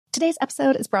Today's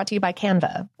episode is brought to you by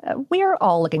Canva. We're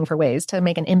all looking for ways to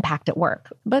make an impact at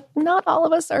work, but not all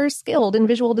of us are skilled in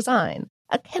visual design.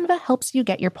 Canva helps you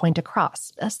get your point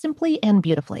across, simply and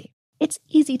beautifully. It's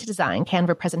easy to design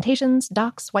Canva presentations,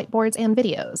 docs, whiteboards, and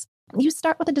videos. You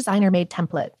start with a designer-made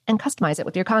template and customize it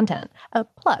with your content.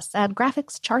 Plus, add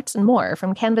graphics, charts, and more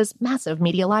from Canva's massive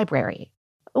media library.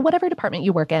 Whatever department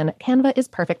you work in, Canva is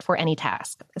perfect for any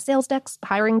task. Sales decks,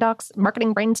 hiring docs,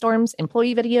 marketing brainstorms,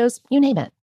 employee videos, you name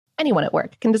it. Anyone at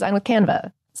work can design with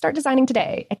Canva. Start designing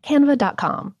today at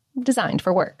canva.com. Designed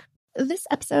for work. This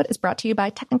episode is brought to you by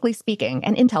Technically Speaking,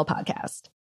 an Intel podcast.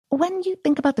 When you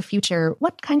think about the future,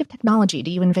 what kind of technology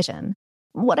do you envision?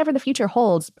 Whatever the future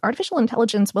holds, artificial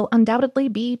intelligence will undoubtedly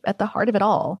be at the heart of it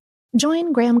all.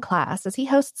 Join Graham Class as he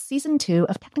hosts Season 2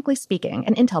 of Technically Speaking,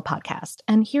 an Intel podcast,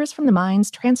 and hears from the minds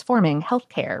transforming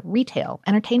healthcare, retail,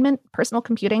 entertainment, personal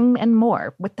computing, and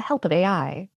more with the help of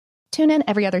AI. Tune in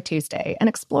every other Tuesday and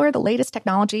explore the latest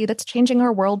technology that's changing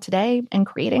our world today and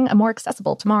creating a more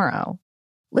accessible tomorrow.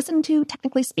 Listen to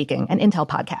Technically Speaking, an Intel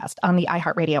podcast on the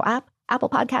iHeartRadio app, Apple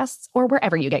Podcasts, or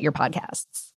wherever you get your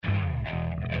podcasts.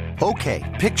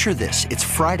 Okay, picture this. It's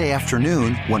Friday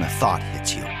afternoon when a thought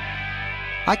hits you.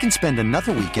 I can spend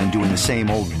another weekend doing the same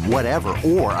old whatever,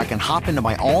 or I can hop into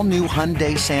my all-new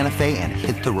Hyundai Santa Fe and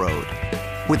hit the road.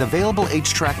 With available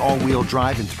H-Track all-wheel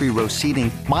drive and 3-row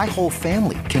seating, my whole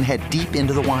family can head deep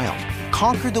into the wild.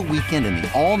 Conquer the weekend in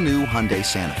the all-new Hyundai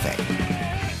Santa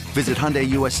Fe. Visit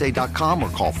HyundaiUSA.com or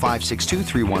call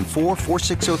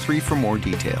 562-314-4603 for more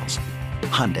details.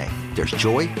 Hyundai, there's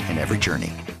joy in every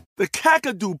journey. The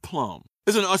Kakadu plum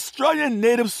is an Australian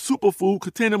native superfood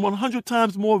containing 100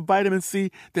 times more vitamin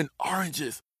C than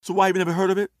oranges. So why have you never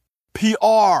heard of it?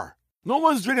 PR. No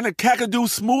one's drinking a Kakadu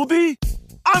smoothie?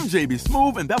 I'm JB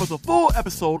Smoove, and that was a full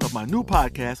episode of my new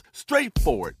podcast,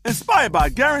 Straightforward, inspired by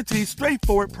guaranteed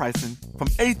straightforward pricing from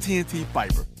AT&T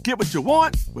Fiber. Get what you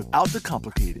want without the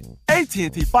complicated. AT&T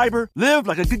Fiber, live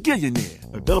like a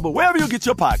gigillionaire. Available wherever you get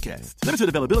your podcasts. Limited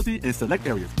availability in select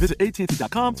areas. Visit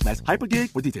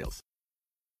AT&T.com/hypergig for details.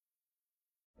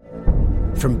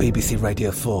 From BBC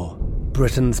Radio 4,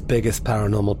 Britain's biggest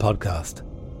paranormal podcast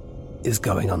is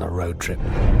going on a road trip.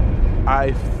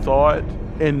 I thought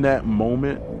in that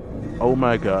moment, oh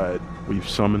my God, we've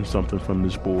summoned something from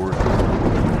this board.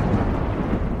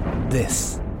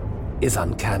 This is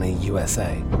Uncanny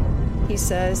USA. He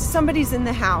says, somebody's in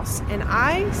the house, and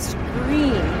I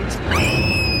screamed.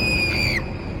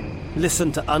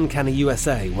 Listen to Uncanny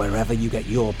USA wherever you get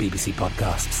your BBC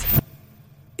podcasts,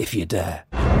 if you dare.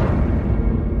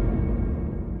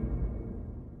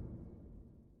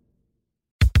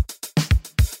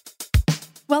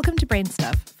 Welcome to Brain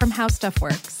Stuff from How Stuff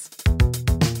Works.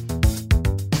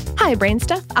 Hi, Brain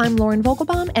Stuff. I'm Lauren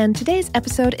Vogelbaum, and today's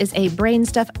episode is a Brain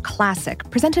Stuff classic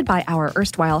presented by our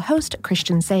erstwhile host,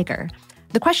 Christian Sager.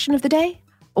 The question of the day,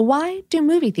 why do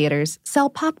movie theaters sell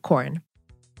popcorn?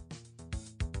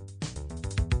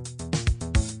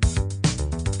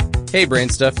 Hey, Brain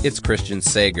Stuff, it's Christian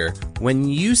Sager. When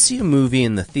you see a movie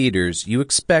in the theaters, you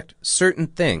expect certain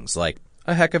things like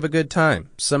a heck of a good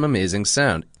time, some amazing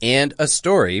sound, and a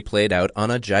story played out on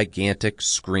a gigantic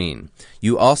screen.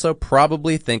 You also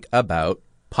probably think about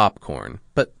popcorn.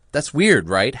 But that's weird,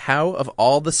 right? How, of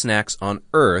all the snacks on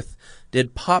Earth,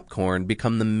 did popcorn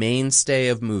become the mainstay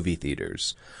of movie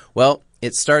theaters? Well,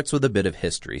 it starts with a bit of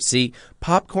history. See,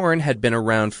 popcorn had been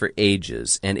around for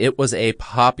ages, and it was a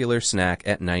popular snack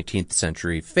at 19th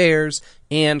century fairs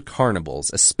and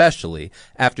carnivals, especially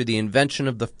after the invention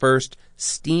of the first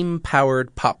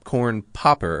steam-powered popcorn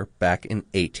popper back in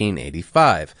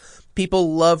 1885.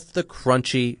 People loved the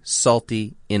crunchy,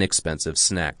 salty, inexpensive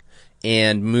snack,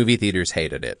 and movie theaters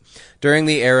hated it. During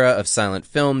the era of silent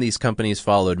film, these companies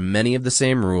followed many of the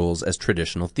same rules as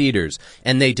traditional theaters,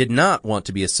 and they did not want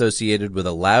to be associated with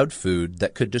a loud food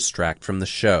that could distract from the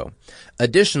show.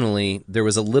 Additionally, there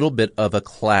was a little bit of a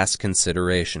class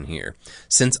consideration here.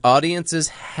 Since audiences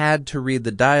had to read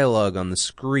the dialogue on the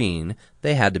screen,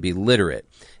 they had to be literate,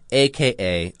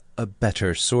 aka a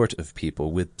better sort of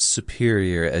people with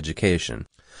superior education.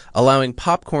 Allowing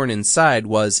popcorn inside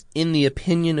was, in the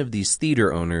opinion of these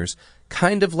theater owners,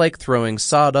 kind of like throwing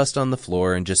sawdust on the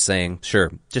floor and just saying,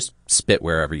 sure, just spit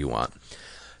wherever you want.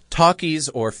 Talkies,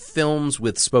 or films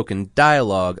with spoken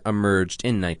dialogue, emerged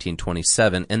in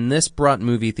 1927, and this brought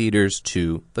movie theaters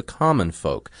to the common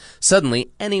folk.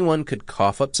 Suddenly, anyone could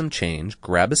cough up some change,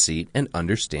 grab a seat, and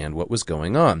understand what was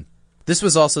going on. This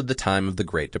was also the time of the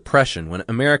Great Depression, when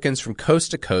Americans from coast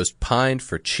to coast pined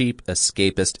for cheap,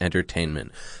 escapist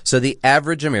entertainment. So the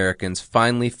average Americans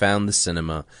finally found the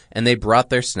cinema, and they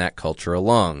brought their snack culture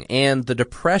along. And the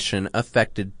Depression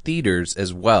affected theaters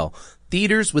as well.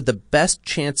 theaters with the best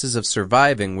chances of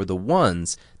surviving were the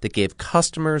ones that gave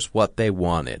customers what they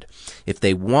wanted. If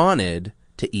they wanted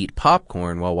to eat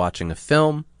popcorn while watching a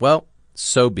film, well,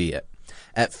 so be it.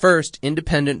 At first,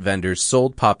 independent vendors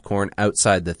sold popcorn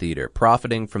outside the theater,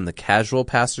 profiting from the casual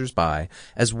passersby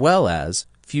as well as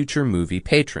future movie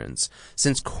patrons.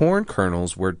 Since corn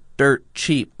kernels were dirt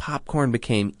cheap, popcorn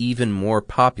became even more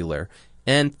popular,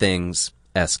 and things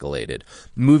escalated.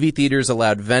 Movie theaters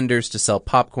allowed vendors to sell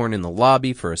popcorn in the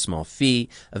lobby for a small fee.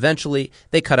 Eventually,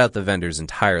 they cut out the vendors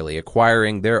entirely,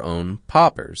 acquiring their own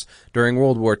poppers. During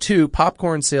World War II,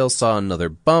 popcorn sales saw another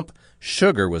bump.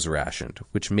 Sugar was rationed,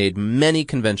 which made many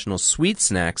conventional sweet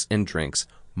snacks and drinks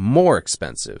more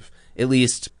expensive. At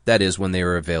least, that is when they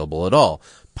were available at all.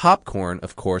 Popcorn,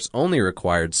 of course, only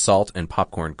required salt and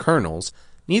popcorn kernels,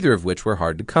 neither of which were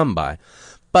hard to come by.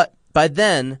 But by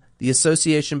then, the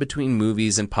association between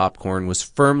movies and popcorn was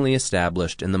firmly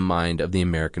established in the mind of the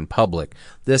American public.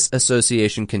 This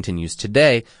association continues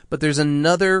today, but there's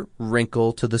another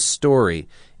wrinkle to the story.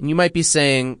 And you might be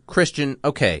saying, Christian,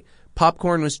 okay,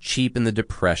 popcorn was cheap in the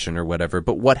Depression or whatever,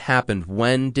 but what happened?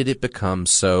 When did it become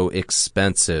so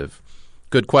expensive?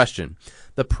 Good question.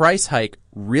 The price hike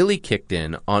really kicked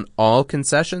in on all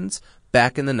concessions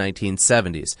back in the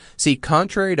 1970s. See,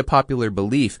 contrary to popular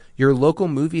belief, your local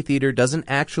movie theater doesn't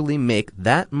actually make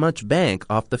that much bank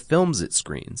off the films it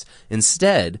screens.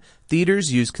 Instead,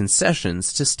 theaters use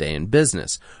concessions to stay in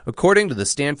business. According to the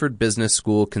Stanford Business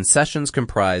School, concessions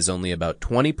comprise only about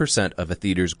 20% of a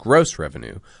theater's gross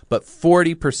revenue, but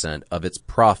 40% of its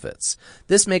profits.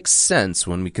 This makes sense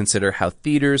when we consider how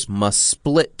theaters must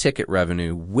split ticket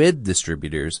revenue with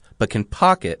distributors, but can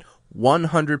pocket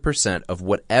 100% of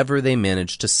whatever they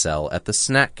manage to sell at the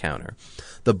snack counter.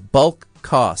 The bulk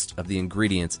cost of the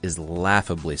ingredients is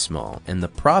laughably small, and the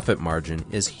profit margin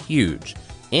is huge.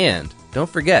 And don't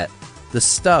forget, the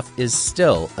stuff is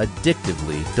still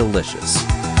addictively delicious.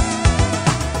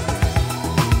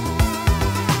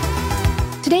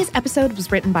 Today's episode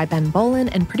was written by Ben Bolin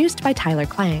and produced by Tyler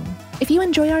Klang. If you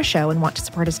enjoy our show and want to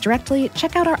support us directly,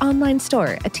 check out our online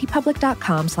store at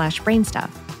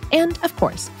tpublic.com/brainstuff. And, of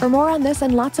course, for more on this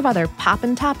and lots of other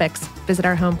poppin' topics, visit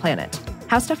our home planet,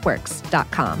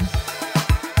 howstuffworks.com.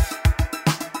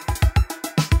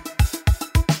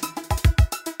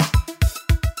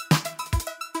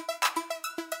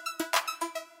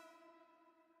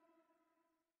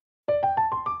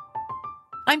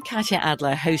 I'm Katya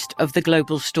Adler, host of The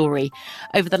Global Story.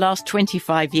 Over the last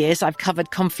 25 years, I've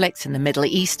covered conflicts in the Middle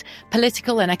East,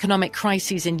 political and economic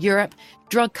crises in Europe,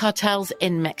 drug cartels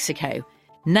in Mexico.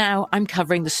 Now I'm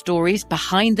covering the stories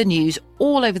behind the news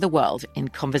all over the world in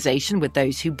conversation with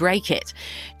those who break it.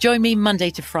 Join me Monday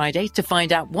to Friday to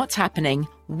find out what's happening,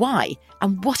 why,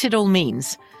 and what it all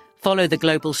means. Follow The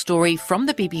Global Story from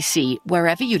the BBC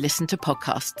wherever you listen to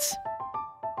podcasts.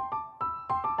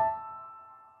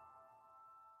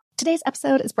 Today's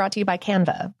episode is brought to you by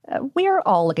Canva. We're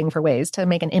all looking for ways to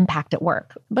make an impact at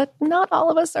work, but not all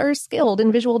of us are skilled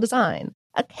in visual design.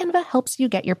 Canva helps you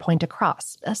get your point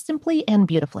across, simply and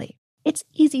beautifully. It's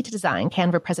easy to design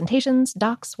Canva presentations,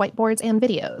 docs, whiteboards, and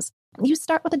videos. You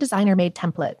start with a designer-made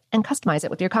template and customize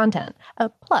it with your content.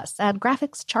 Plus, add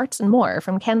graphics, charts, and more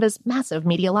from Canva's massive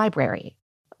media library.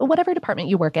 Whatever department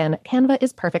you work in, Canva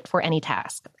is perfect for any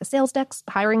task. Sales decks,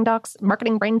 hiring docs,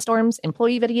 marketing brainstorms,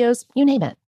 employee videos, you name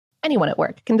it. Anyone at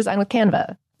work can design with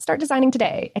Canva. Start designing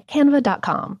today at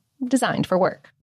canva.com. Designed for work.